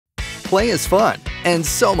play is fun, and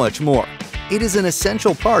so much more. It is an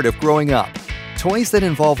essential part of growing up. Toys that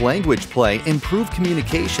involve language play improve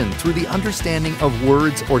communication through the understanding of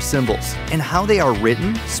words or symbols and how they are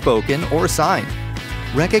written, spoken, or signed.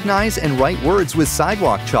 Recognize and write words with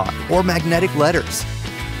sidewalk chalk or magnetic letters.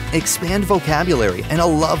 Expand vocabulary and a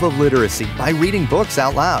love of literacy by reading books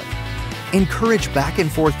out loud. Encourage back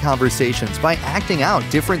and forth conversations by acting out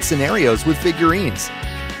different scenarios with figurines.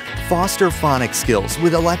 Foster phonics skills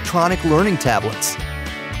with electronic learning tablets.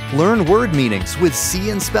 Learn word meanings with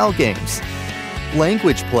see and spell games.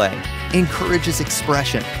 Language play encourages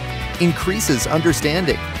expression, increases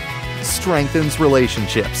understanding, strengthens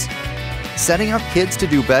relationships, setting up kids to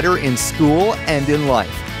do better in school and in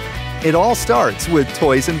life. It all starts with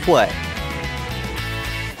toys and play.